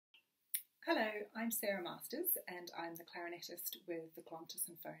Hello, I'm Sarah Masters and I'm the clarinetist with the Clonter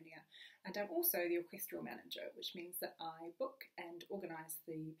Sinfonia, and I'm also the orchestral manager, which means that I book and organise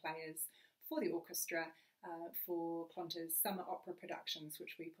the players for the orchestra for Clonter's summer opera productions,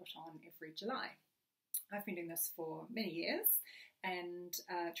 which we put on every July. I've been doing this for many years, and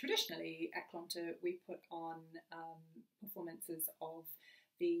traditionally at Clonter we put on performances of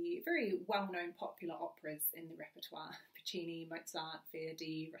the very well-known popular operas in the repertoire: Puccini, Mozart,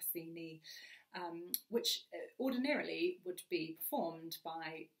 Verdi, Rossini, which ordinarily would be performed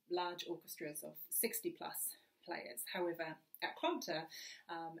by large orchestras of 60 plus players. However, at Clonter,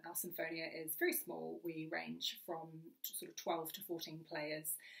 our sinfonia is very small. We range from sort of 12 to 14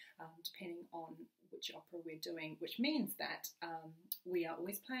 players, depending on which opera we're doing, which means that we are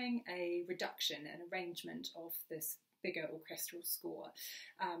always playing a reduction, an arrangement of this bigger orchestral score,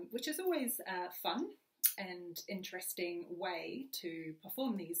 which is always fun and interesting way to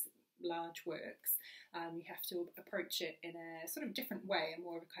perform these large works. You have to approach it in a sort of different way, and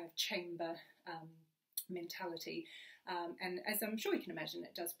more of a kind of chamber mentality. And as I'm sure you can imagine,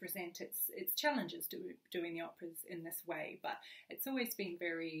 it does present its challenges to doing the operas in this way, but it's always been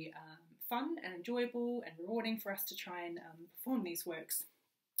very fun and enjoyable and rewarding for us to try and perform these works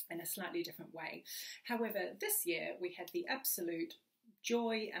in a slightly different way. However, this year we had the absolute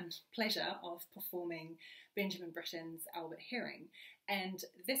joy and pleasure of performing Benjamin Britten's Albert Herring, and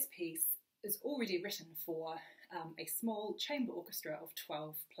this piece is already written for a small chamber orchestra of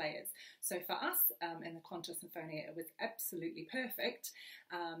 12 players. So for us in the Clonter Sinfonia, it was absolutely perfect,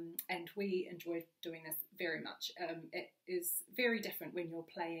 and we enjoyed doing this very much. It is very different when you're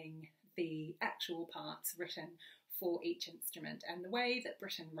playing the actual parts written for each instrument, and the way that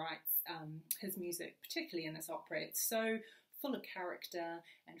Burton writes his music, particularly in this opera, it's so full of character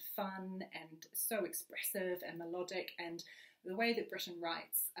and fun and so expressive and melodic, and the way that Burton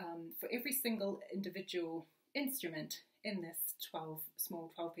writes for every single individual instrument in this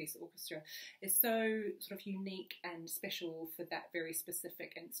small 12-piece orchestra is so sort of unique and special for that very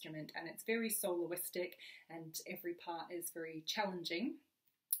specific instrument, and it's very soloistic, and every part is very challenging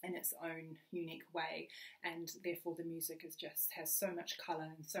in its own unique way, and therefore the music has so much colour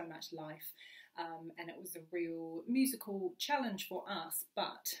and so much life, and it was a real musical challenge for us,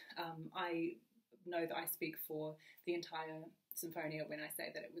 but I know that I speak for the entire Sinfonia when I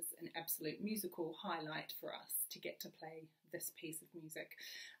say that it was an absolute musical highlight for us to get to play this piece of music,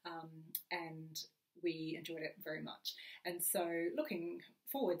 and we enjoyed it very much. And so looking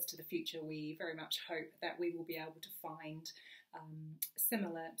forwards to the future, we very much hope that we will be able to find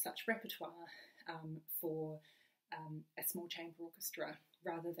similar such repertoire for a small chamber orchestra,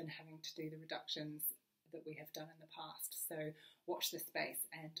 rather than having to do the reductions that we have done in the past. So watch this space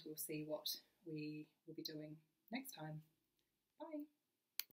and we'll see what we will be doing next time. Bye.